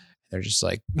there. They're just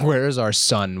like, where is our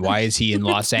son? Why is he in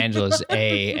Los Angeles?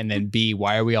 A, and then B,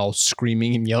 why are we all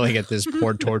screaming and yelling at this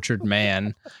poor tortured man?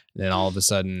 And then all of a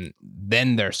sudden,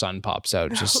 then their son pops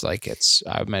out. Just like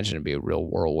I imagine it'd be a real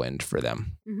whirlwind for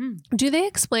them. Do they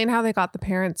explain how they got the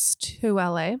parents to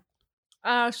LA?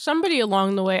 Somebody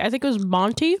along the way, I think it was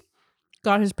Monty,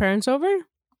 got his parents over.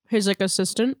 His like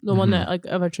assistant, the one Mhm. that like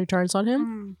eventually turns on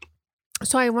him.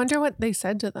 So I wonder what they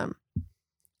said to them.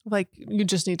 Like, you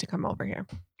just need to come over here.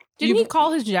 Didn't he You've-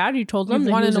 call his dad? You told them you've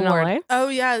that won he was an in award. LA. Oh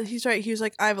yeah, he's right. He was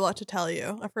like, I have a lot to tell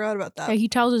you. I forgot about that. Yeah, he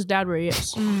tells his dad where he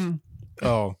is.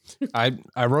 Oh, I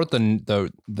wrote the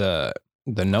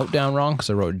note down wrong because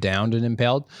I wrote downed and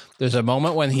impaled. There's a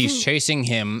moment when he's chasing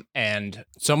him and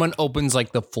someone opens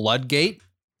like the floodgate.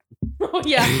 Oh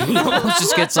yeah,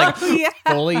 Just gets like Yeah.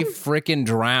 fully freaking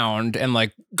drowned and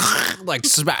like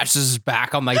smashes his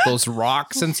back on like those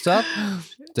rocks and stuff.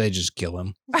 They just kill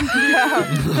him.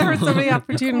 There were so many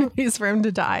opportunities for him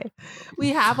to die. We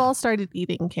have all started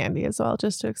eating candy as well,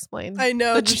 just to explain. I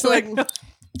know, The just like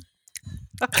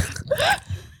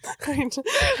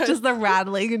just the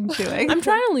rattling and chewing. I'm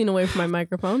trying to lean away from my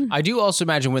microphone. I do also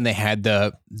imagine when they had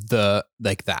the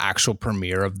actual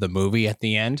premiere of the movie at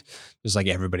the end, there's like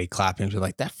everybody clapping. They're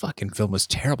like, that fucking film was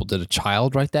terrible. Did a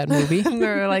child write that movie? And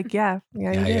they're like, yeah,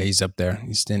 you Yeah, did. he's up there.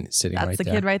 He's sitting That's right the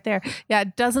there. kid right there. Yeah,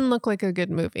 it doesn't look like a good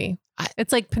movie.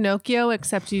 It's like Pinocchio,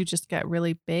 except you just get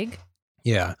really big.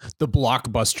 Yeah, the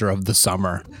blockbuster of the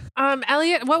summer.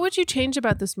 Elliot, what would you change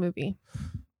about this movie?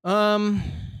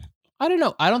 I don't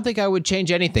know. I don't think I would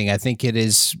change anything. I think it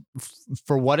is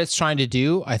for what it's trying to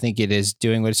do. I think it is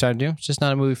doing what it's trying to do. It's just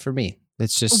not a movie for me.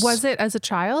 It's just Was it as a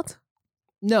child?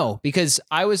 No, because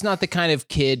I was not the kind of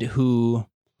kid who.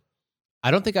 I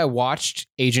don't think I watched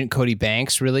Agent Cody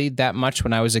Banks really that much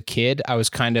when I was a kid. I was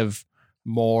kind of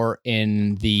more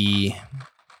in the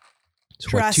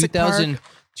Jurassic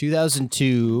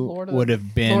 2002 Lord of the- would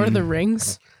have been Lord of the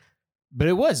Rings. But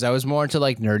it was. I was more into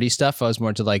like nerdy stuff. I was more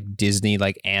into like Disney,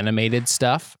 like animated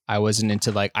stuff. I wasn't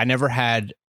into like, I never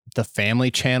had the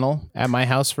Family Channel at my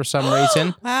house for some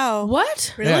reason. Wow.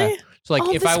 What? Really? So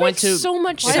like if I went to so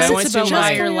much Why if I sense went to about my-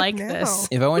 why you're Just like now. this.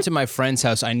 if I went to my friend's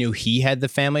house, I knew he had the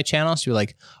Family Channel. So you're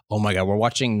like, oh my God, we're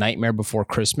watching Nightmare Before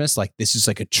Christmas. Like this is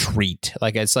like a treat.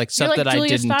 Like it's like You're stuff like that Julia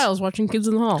I didn't. Stiles watching Kids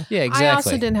in the Hall. Yeah, exactly. I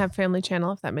also didn't have Family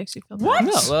Channel, if that makes you feel better. What?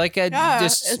 No, like I Yeah.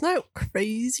 just Isn't that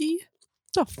crazy?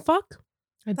 What the fuck?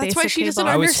 A That's why basic she doesn't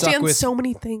cable. I was stuck understand with- so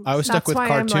many things. I was stuck That's with why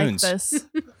cartoons. I'm like this.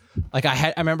 Like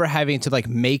I remember having to like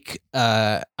make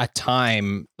a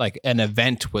time, like an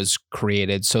event was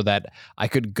created so that I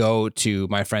could go to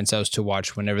my friend's house to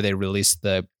watch whenever they released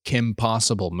the Kim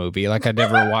Possible movie. Like I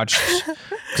never watched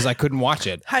because I couldn't watch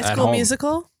it. High at School home.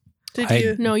 Musical? Did I-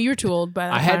 you? No, you're too old by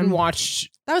that I hadn't time. watched.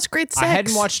 That was grade 6. I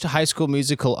hadn't watched High School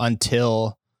Musical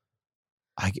until.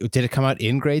 Did it come out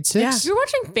in grade 6? Yeah. You were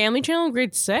watching Family Channel in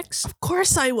grade 6? Of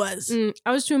course I was.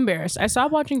 I was too embarrassed. I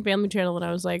stopped watching Family Channel when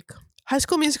I was like, High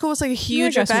School Musical was like a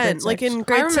huge guess we did event. Like six. in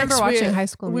grade I remember 6, watching we, High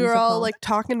School we were all Musical. like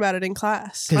talking about it in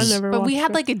class. Cause- I never But we watched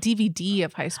had it. like a DVD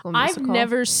of High School I've Musical.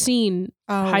 never seen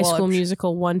Oh, High well, School I'm-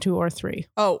 Musical 1, 2, or 3.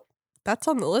 Oh, that's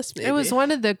on the list. Maybe. It was one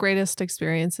of the greatest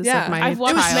experiences Yeah. of my I've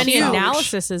watched was many huge.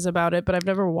 analyses about it, but I've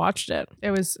never watched it.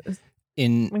 It was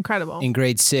In incredible. in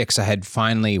grade 6, I had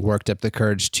finally worked up the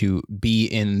courage to be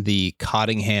in the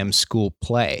Cottingham School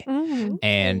play, Mhm.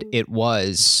 and it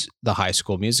was the High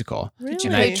School Musical. Really? And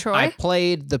play I, Troy? I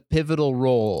played the pivotal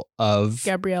role of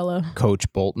Gabriella.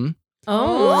 Coach Bolton.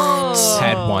 Oh.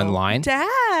 Had one line. Dad.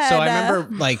 So I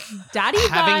remember like Daddy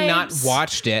having not vibes.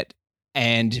 watched it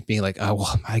and being like, oh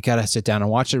well, I gotta sit down and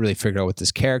watch it, really figure out what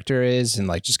this character is, and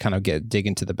like just kind of dig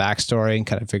into the backstory and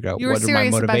kind of figure out You were what are my serious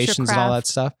about your motivations and all that craft.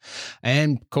 stuff.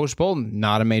 And Coach Bolton,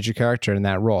 not a major character in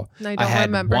that role. I I don't had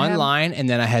remember one him. line, and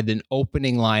then I had an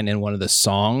opening line in one of the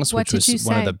songs, What which did was you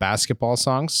one of say? the basketball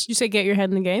songs. You say get your head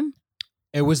in the game?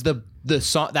 It was the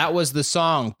song that was the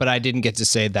song, but I didn't get to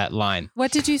say that line.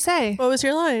 What did you say? What was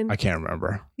your line? I can't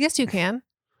remember. Yes, you can.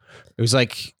 It was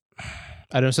like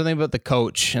I don't know, something about the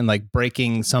coach and like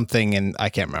breaking something, and I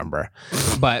can't remember.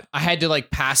 But I had to like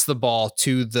pass the ball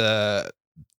to the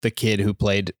kid who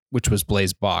played, which was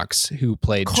Blaze Box, who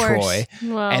played Of course. Troy.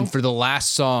 Wow. And for the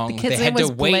last song, The kid's they name had was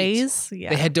to wait. Blaze. Yeah.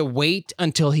 They had to wait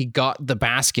until he got the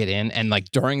basket in, and like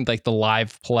during like the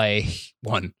live play,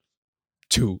 1,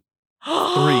 2,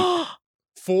 3,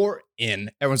 4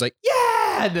 in. Everyone's like,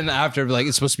 yeah. And then after, like,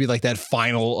 it's supposed to be like that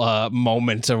final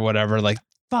moment or whatever, like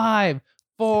 5,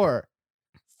 4,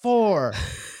 4,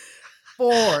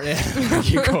 4. And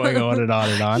keep going on and on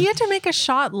and on. He had to make a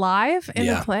shot live in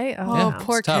Yeah. a play. Oh, yeah.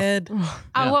 poor it's tough. kid.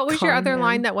 Yeah. What was your other Cottingham.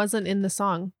 line that wasn't in the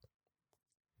song?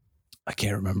 I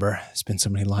can't remember. It's been so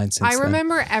many lines since I then.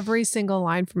 remember every single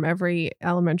line from every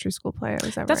elementary school play I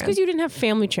was ever That's in. because you didn't have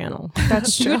Family Channel.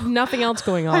 That's You true. had nothing else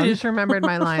going I on. just remembered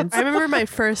my lines. I remember my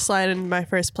first line in my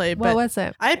first play, What but was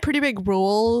it? I had pretty big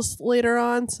roles later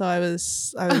on, so I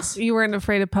was You weren't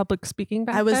afraid of public speaking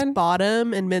back I was then?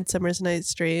 Bottom in Midsummer's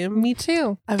Night's Dream. Me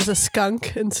too. I was a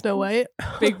skunk in Snow White.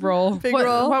 Big role. Big What-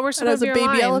 role. what were some and I was of a your baby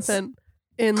lines? elephant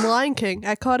in Lion King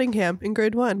at Cottingham in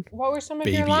grade 1. What were some of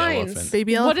Baby your lines? elephant.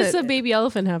 Baby What elephant. does a baby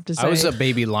elephant have to say? I was a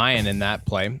baby lion in that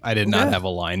play. I did not Yeah. have a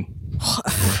line.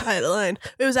 I had a line.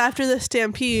 It was after the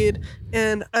stampede,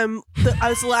 and I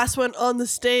was the last one on the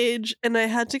stage, and I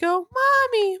had to go,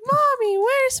 "Mommy, mommy,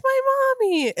 where's my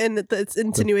mommy?" And it's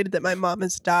insinuated that my mom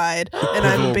has died, and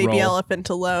I'm a Pivotal baby role. elephant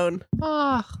alone.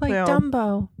 Oh, like Yeah.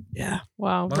 Dumbo. Yeah.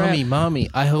 Wow. Mommy, mommy,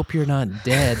 I hope you're not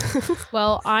dead.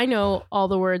 Well, I know all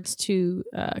the words to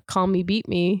Call Me Beat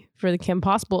Me for the Kim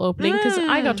Possible opening because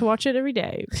I got to watch it every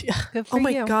day. Good for Oh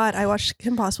my you. god, I watched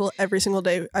Kim Possible every single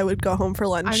day. I would go home for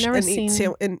lunch I've never and eat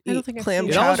seen- I don't eat think I've clam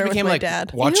seen It almost chowder with became my like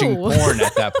dad. watching Ew. porn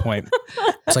at that point.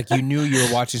 It's like you knew you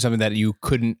were watching something that you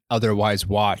couldn't otherwise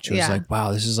watch. It was Yeah. like,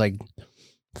 wow, this is like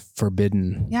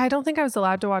forbidden. Yeah, I don't think I was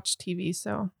allowed to watch TV,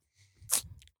 so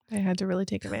I had to really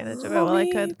take advantage of it while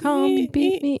I could. Call me,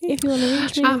 beat me if you want to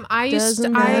reach me. I used to.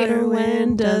 Doesn't matter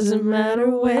when, doesn't matter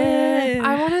when.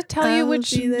 I want to tell you I'll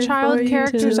which be there child for you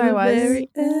characters till I the was. very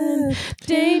end.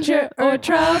 Danger or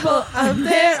trouble, I'm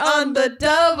there on the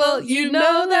double. You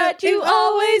know that you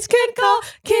always can call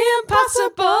Kim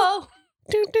Possible.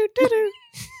 Do, do, do, do.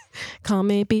 Call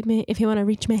me, beat me if you want to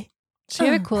reach me. She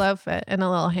had a cool outfit and a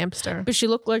little hamster. But she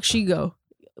looked like she go.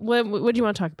 What do you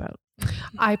want to talk about?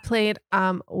 I played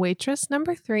waitress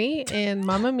number 3 in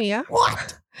Mamma Mia.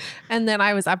 What? And then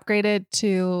I was upgraded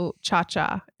to Cha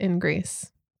Cha in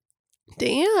Greece.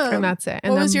 Damn. And that's it.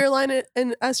 And what was then, your line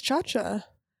as Cha-Cha?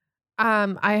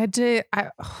 I had to I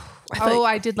thought-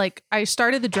 I did like I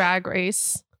started the drag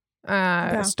race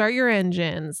start your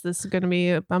engines. This is going to be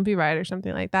a bumpy ride or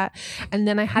something like that. And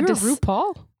then I had You're to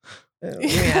RuPaul.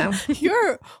 yeah.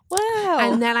 You're wow.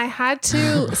 And then I had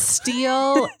to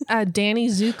steal Danny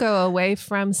Zuko away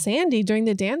from Sandy during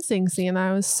the dancing scene.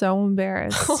 I was so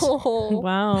embarrassed.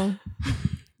 Wow.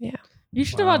 Yeah. You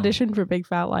should have auditioned for Big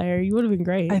Fat Liar. You would have been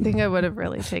great. I think I would have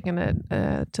really taken it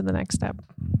to the next step.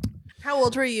 How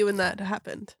old were you when that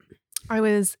happened? I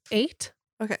was 8.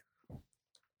 Okay.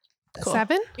 Cool.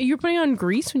 7. You were putting on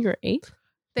Grease when you were 8?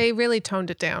 They really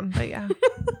toned it down, but yeah.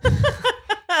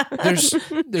 There's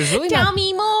really Tell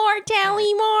me more. Tell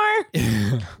me more.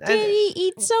 Did he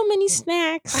eat so many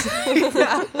snacks?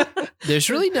 there's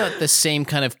really not the same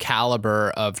kind of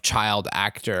caliber of child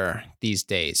actor these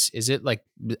days. Is it like,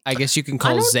 I guess you can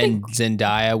call don't think-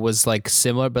 Zendaya was like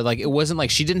similar, but like it wasn't like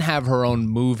she didn't have her own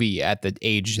movie at the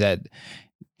age that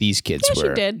these kids Yeah, were.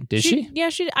 she did. Did she? Yeah,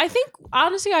 she did. I think,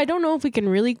 honestly, I don't know if we can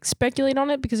really speculate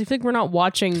on it because I think we're not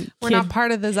watching We're kid- not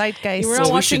part of the zeitgeist. we're So not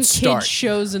we watching should kids start.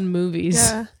 shows and movies.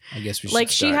 Yeah. I guess we should Like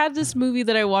she start. had this movie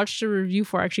that I watched a review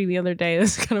for actually the other day.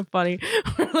 This is kind of funny.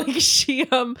 Where like she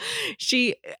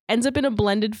ends up in a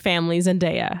blended family,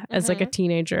 Zendaya, as like a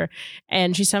teenager,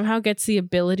 and she somehow gets the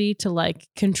ability to like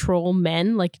control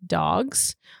men like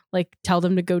dogs, like tell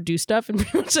them to go do stuff, and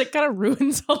pretty much like kind of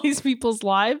ruins all these people's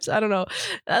lives. I don't know.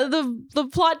 The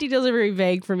plot details are very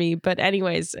vague for me, but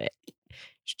anyways.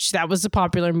 That was a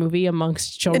popular movie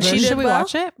amongst children. she did Should we well?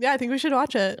 watch it? Yeah, I think we should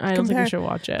watch it. I don't think we should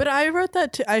watch it. But I wrote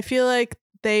that too. I feel like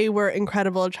they were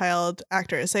incredible child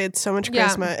actors. They had so much Yeah.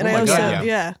 charisma, and Oh I my also God,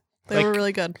 yeah, they Like- were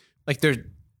really good.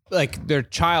 they're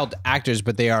child actors,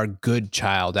 but they are good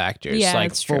child actors. Yeah, like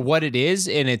that's for true. what it is,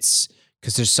 and it's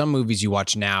because there's some movies you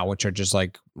watch now which are just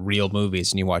like real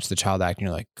movies, and you watch the child actor, and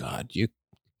you're like, God, you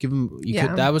give them.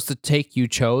 Yeah. That was the take you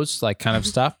chose, like kind of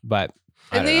stuff. But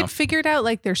I And don't they know. had figured out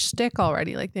like their shtick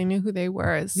already. Like they knew who they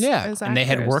were as as and they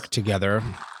had actors. worked together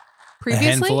previously. a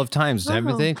handful of times. Oh.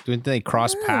 Didn't they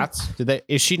cross Oh. paths? Did they?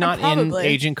 Is she not in Probably.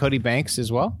 Agent Cody Banks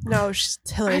as well? No, she's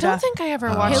Hillary I don't Duff. think I ever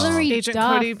Oh. watched Hillary Agent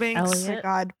Duff, Cody Banks. Oh my Elliot.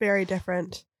 God, very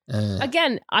different.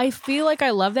 Again, I feel like I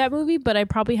love that movie, but I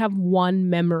probably have one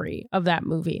memory of that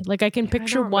movie. Like I can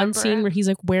picture don't one remember scene it. where he's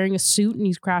like wearing a suit and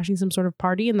he's crashing some sort of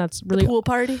party, and that's really Pool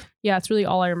party. yeah, it's really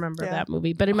all I remember of Yeah. that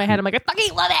movie. But in my head, I'm like, I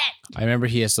fucking love it. I remember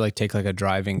he has to like take like a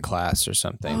driving class or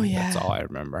something. Oh, yeah. That's all I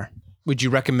remember. Would you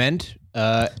recommend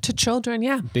To children,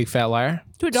 yeah. Big Fat Liar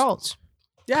To adults,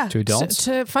 Yeah. to adults?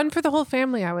 To fun for the whole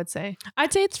family, I would say.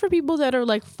 I'd say it's for people that are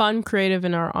like fun, creative,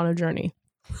 and are on a journey.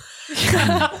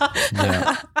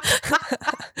 Yeah.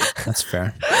 That's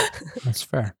fair. That's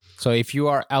fair. So if you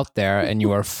are out there and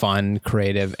you are fun,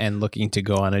 creative, and looking to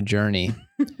go on a journey,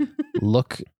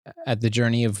 look at the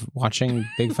journey of watching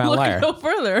Big Fat Look Liar. no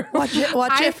further. Watch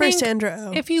I it for think Sandra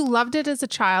Oh. If you loved it as a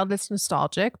child, it's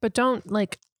nostalgic, but don't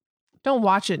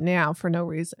watch it now for no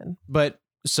reason. But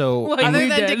so Like Other we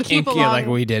than to did. keep yeah, along. like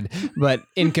we did. But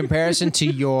in comparison to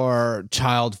your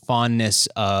child fondness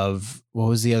of what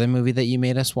was the other movie that you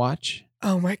made us watch?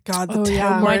 Oh my God, the Oh, yeah.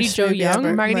 terrible Mighty worst Joe movie Young?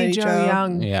 ever. Mighty Joe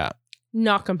Young. Yeah.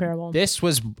 Not comparable. This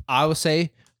was, I would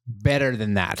say, better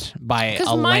than that by Because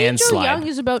a Mighty Joe landslide. Young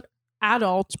is about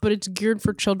adults, but it's geared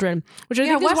for children, which I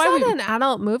Yeah, think is was why that we. an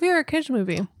adult movie or a kids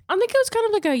movie? I think it was kind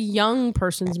of like a young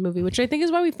person's movie, which I think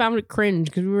is why we found it cringe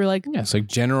because we were like, Yeah, it's like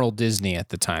General Disney at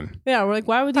the time. yeah, we're like,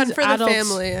 why would Fun these for the adults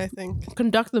family, I think.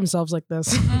 conduct themselves like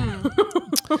this?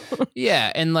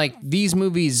 Yeah, and like these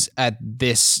movies at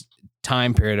this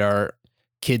time period are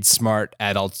kids smart,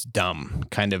 adults dumb,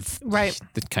 kind of Right.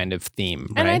 the kind of theme,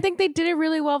 And I right? think they did it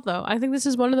really well, though. I think this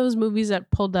is one of those movies that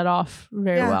pulled that off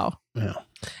very Yeah. well. Yeah.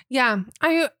 Yeah.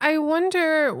 I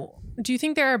wonder, do you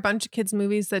think there are a bunch of kids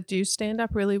movies that do stand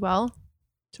up really well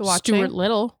to watch? Stuart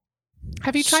Little.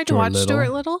 Have you tried to Stuart watch Little.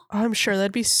 Stuart Little? Oh, I'm sure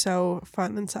that'd be so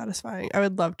fun and satisfying. I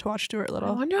would love to watch Stuart I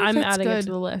Little. wonder if I'm it's adding it good.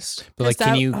 to the list. But like, Is that-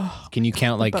 can you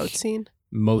count the like boat scene?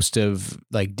 most of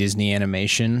like Disney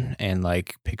animation and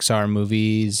like Pixar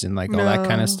movies and like all that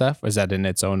kind No. of stuff? Or is that in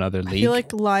its own other I league? feel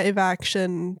like live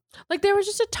action. Like there was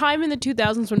just a time in the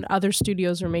 2000s when other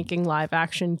studios were making live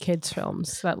action kids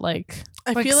films that like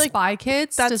I feel like Spy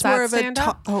Kids. that's Does more that of a stand up?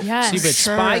 top. Oh, Yes. See, but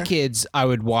sure. Spy Kids, I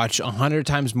would watch 100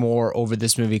 times more over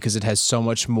this movie because it has so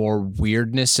much more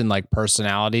weirdness and like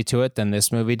personality to it than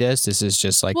this movie does. This is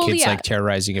just like Well, kids yeah. like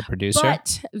terrorizing a producer.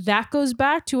 But that goes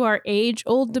back to our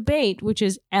age-old debate, which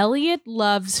is Elliot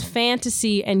loves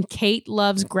fantasy and Kate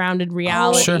loves grounded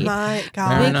reality. Sure. Oh my Fair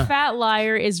God. Big enough. Fat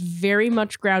Liar is very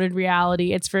much grounded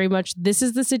reality. It's very much this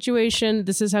is the situation,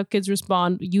 this is how kids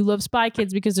respond. You love Spy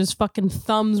Kids because there's fucking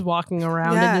thumbs walking around.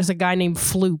 around Yeah. and there's a guy named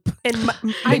Floop. And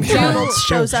McDonald's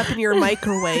shows up in your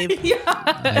microwave. I did.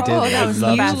 Oh, that I was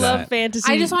loved You best. love that.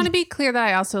 fantasy. I just want to be clear that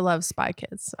I also love Spy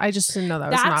Kids. I just didn't know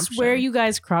that was an That's option. where you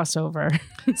guys cross over.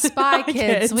 Spy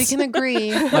Kids. We can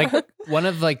agree. Like one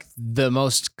of like the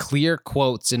most clear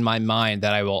quotes in my mind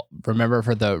that I will remember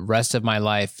for the rest of my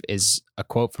life is a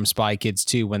quote from Spy Kids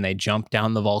 2 when they jump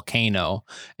down the volcano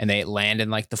and they land in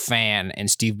like the fan and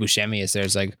Steve Buscemi is there.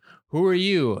 It's like, who are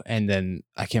you? And then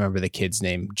I can't remember the kid's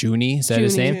name. Junie, is that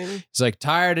his Junie. name? He's like,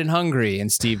 tired and hungry. And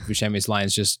Steve Buscemi's line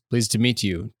is just, pleased to meet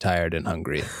you, tired and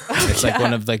hungry. It's like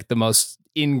one of like the most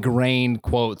ingrained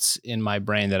quotes in my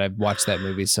brain that I've watched that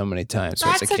movie so many times.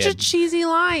 That's as a such kid. a cheesy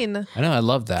line. I know, I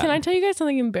love that. Can I tell you guys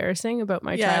something embarrassing about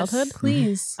my Yes. childhood?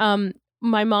 Please.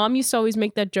 My mom used to always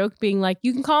make that joke being like,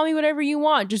 you can call me whatever you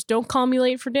want, just don't call me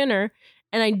late for dinner.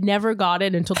 And I never got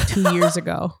it until 2 years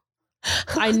ago.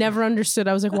 I never understood.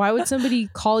 I was like, why would somebody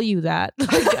call you that?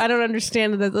 Like, I don't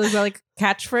understand that. Is that like a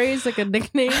catchphrase, like a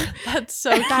nickname? That's so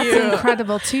That's cute.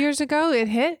 incredible. 2 years ago, it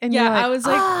hit, and Yeah, you're like, I was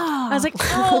like, "Ah." I was like,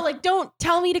 oh, like don't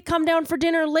tell me to come down for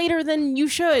dinner later than you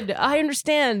should. I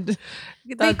understand.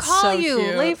 they That's call so you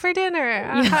cute. late for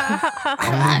dinner.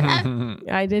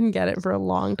 I didn't get it for a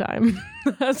long time.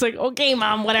 I was like, okay,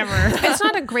 mom, whatever. It's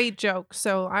not a great joke,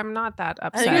 so I'm not that I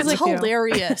upset. think it's with you. I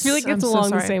hilarious. feel like I'm it's so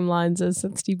along the sorry. same lines as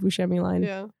that Steve Buscemi line.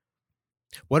 yeah.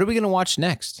 What are we going to watch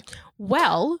next?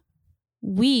 Well,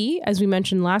 we, as we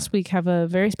mentioned last week, have a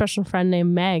very special friend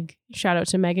named Meg. Shout out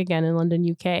to Meg again in London,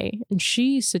 UK. And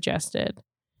she suggested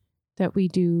that we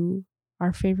do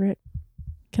our favorite.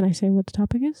 Can I say what the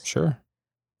topic is? Sure.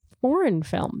 Foreign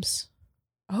films.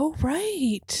 Oh,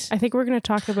 right. I think we're going to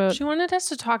talk about, She wanted us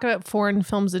to talk about foreign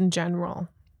films in general.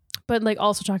 but like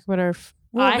also talk about our.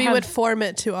 Well, we have- would form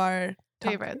it to our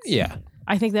Favorites. Yeah.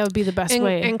 I think that would be the best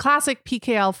way. In classic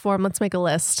PKL form, let's make a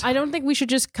list. I don't think we should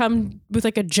just come with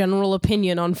like a general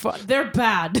opinion on. They're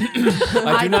bad.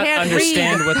 I do not can't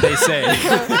understand what they say.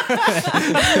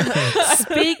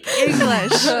 Speak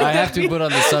English. I have to put on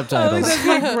the I think subtitles.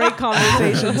 that'd be a great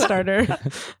conversation starter.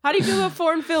 How do you feel about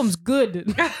foreign films?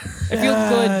 Good. I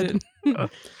feel good.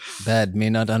 Bad, may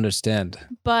not understand.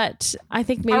 But I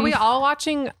think maybe Are we all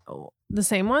watching the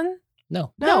same one?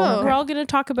 No. no, No. we're all going to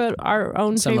talk about our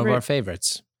own Some favorite of our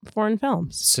favorites. foreign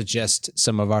films. Suggest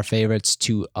some of our favorites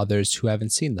to others who haven't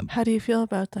seen them. How do you feel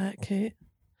about that, Kate?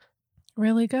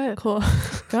 Really good. Cool.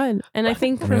 Good. And I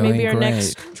think for Really maybe our great.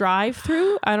 next drive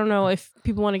through, I don't know if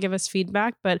people want to give us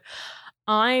feedback, but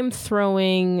I'm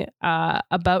throwing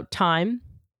About Time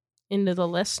into the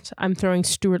list. I'm throwing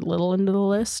Stuart Little into the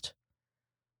list.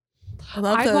 I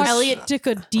love I'd those. watch- Elliot took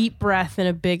a deep breath and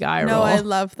a big eye No, roll. I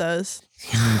love those.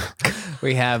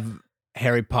 We have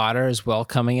Harry Potter as well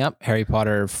coming up. Harry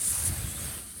Potter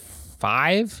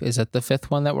 5? Is that the 5th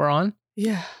one that we're on?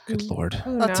 Yeah. Good Lord.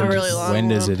 Oh, That's no. a really long When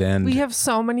does one. it end? We have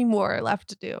so many more left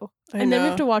to do. I and then we know.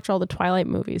 have to watch all the Twilight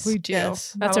movies. We do.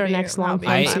 Yes. That's our next long be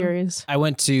fun fun. series. I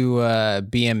went to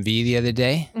BMV the other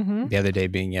day. Mm-hmm. The other day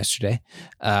being yesterday.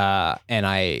 And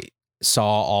I saw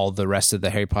all the rest of the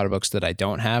Harry Potter books that I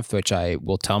don't have, which I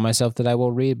will tell myself that I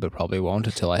will read, but probably won't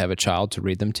until I have a child to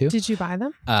read them to. Did you buy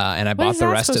them? And I What bought is the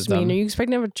that rest supposed of to mean? them. Are you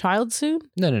expecting to have a child soon?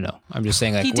 No. I'm just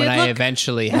saying, He like, when did I look-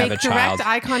 eventually have Make a child. direct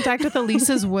eye contact with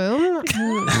Elisa's womb.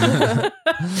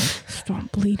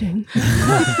 Stop bleeding. He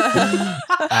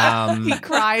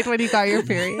cried when he got your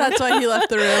period. That's why he left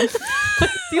the room.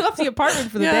 You left the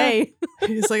apartment for the Yeah. day.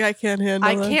 He's like, I can't handle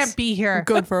I this. can't be here. I'm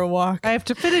going for a walk. I have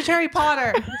to finish Harry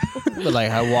Potter. But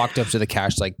like, I walked up to the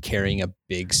couch, like carrying a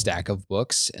big stack of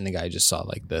books, and the guy just saw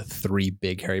like the 3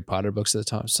 big Harry Potter books at the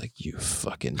top. It's like, you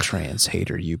fucking trans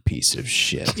hater, you piece of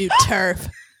shit. You turf.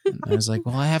 And I was like,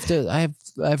 well, I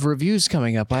have reviews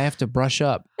coming up. I have to brush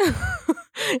up.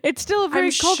 It's still a very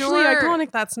I'm culturally sure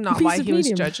iconic. that's not piece why of he was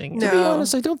medium. judging. No. To be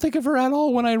honest, I don't think of her at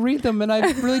all when I read them, and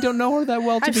I really don't know her that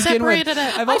well to I've begin with. separated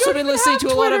it. I've also don't been even listening have to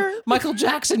a lot of Twitter. Michael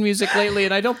Jackson music lately,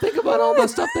 and I don't think about all the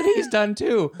stuff that he's done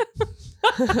too.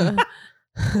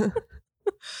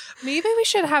 Maybe we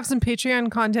should have some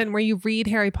Patreon content where you read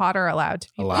Harry Potter aloud to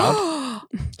people. Aloud?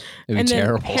 It'd be And then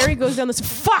terrible. Harry goes down this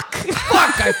fuck.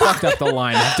 Fuck! I fucked up the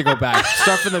line. I have to go back.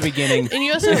 Start from the beginning. And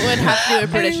you also would have to do a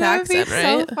British That would be accent,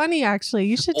 right? So funny, actually.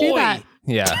 You should do Oi. that.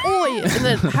 Yeah. Oi. And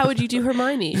then how would you do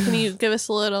Hermione? Can you give us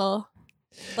a little,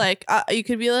 like, you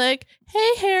could be like,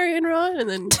 hey, Harry and Ron, and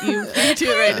then you do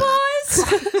it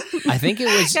right. I think it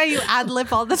was Yeah, you ad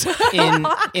lib all the time.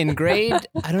 in grade,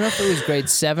 I don't know if it was grade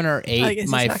 7 or 8. I guess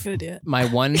he's not gonna do it. My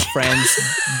one friend's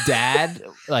dad,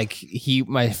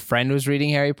 my friend was reading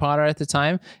Harry Potter at the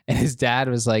time, and his dad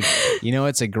was like, you know,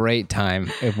 it's a great time.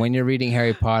 If when you're reading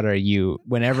Harry Potter,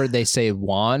 whenever they say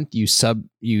wand,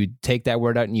 you take that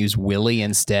word out and use willy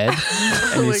instead.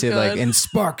 And you my say God. and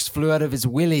sparks flew out of his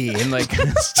willy and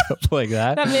stuff like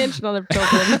that. That man should not have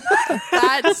children.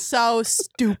 That's so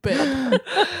stupid. Can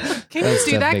you That do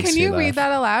stuff that? makes Can me you laugh. read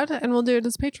that aloud? And we'll do it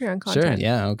as Patreon Sure, content.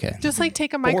 yeah, okay. Just like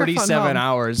take a microphone 47 home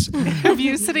hours. of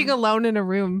you sitting alone in a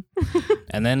room.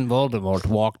 And then Voldemort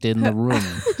walked in the room.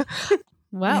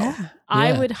 Well, Yeah. I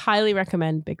Yeah. would highly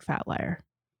recommend Big Fat Liar.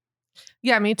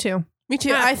 Yeah, me too. Me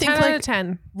too. I think 10 out of like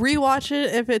 10. rewatch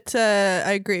it if it's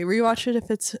I agree. Rewatch it if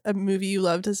it's a movie you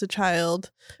loved as a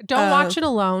child. Don't watch it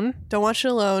alone. Don't watch it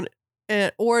alone.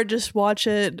 Or just watch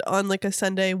it on like a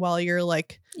Sunday while you're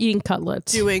like Eating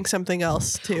cutlets. doing something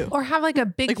else too. Or have like a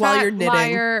big Like while fat you're knitting.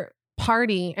 liar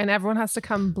party and everyone has to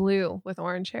come blue with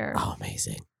orange hair. Oh,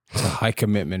 amazing. It's a high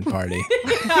commitment party.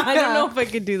 I don't know if I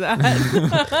could do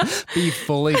that. Be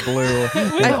fully blue With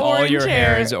and all orange your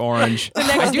hair hair. is orange. The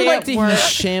next I do day like at that he work.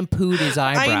 shampooed his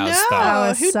eyebrows know. though.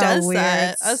 Oh, who does weird.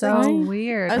 that? I was so like-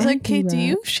 weird. I was I like, do Kate, do that.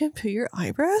 you shampoo your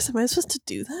eyebrows? Am I supposed to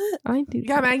do that? I do.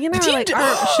 yeah, Maggie and I Do were you like,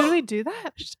 do- should we do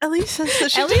that? At least says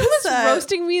that she Elliot does was that.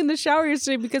 roasting me in the shower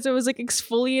yesterday because I was like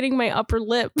exfoliating my upper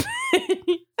lip.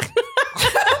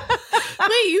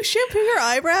 Wait, you shampoo your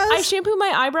eyebrows? I shampoo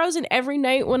my eyebrows, and every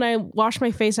night when I wash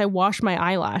my face, I wash my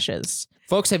eyelashes.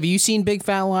 Folks, have you seen Big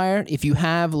Fat Liar? If you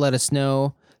have, let us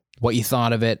know what you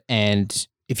thought of it. And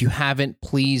if you haven't,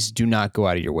 please do not go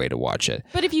out of your way to watch it.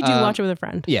 But if you do, watch it with a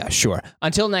friend. Yeah, sure.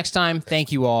 Until next time,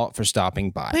 thank you all for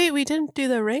stopping by. Wait, we didn't do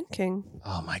the ranking.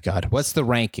 Oh my God. What's the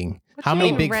ranking? What How do you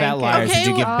many mean Big Fat ranking? Liars Okay, did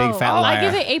you give well- Big Fat Oh, Liar? I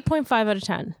give it 8.5 out of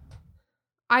 10.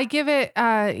 I give it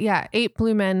 8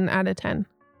 blue men out of 10.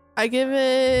 I give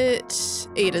it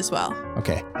 8 as well.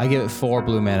 Okay. I give it 4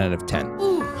 blue men out of 10.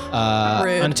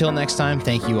 Rude. Until next time,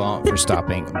 thank you all for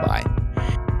stopping by.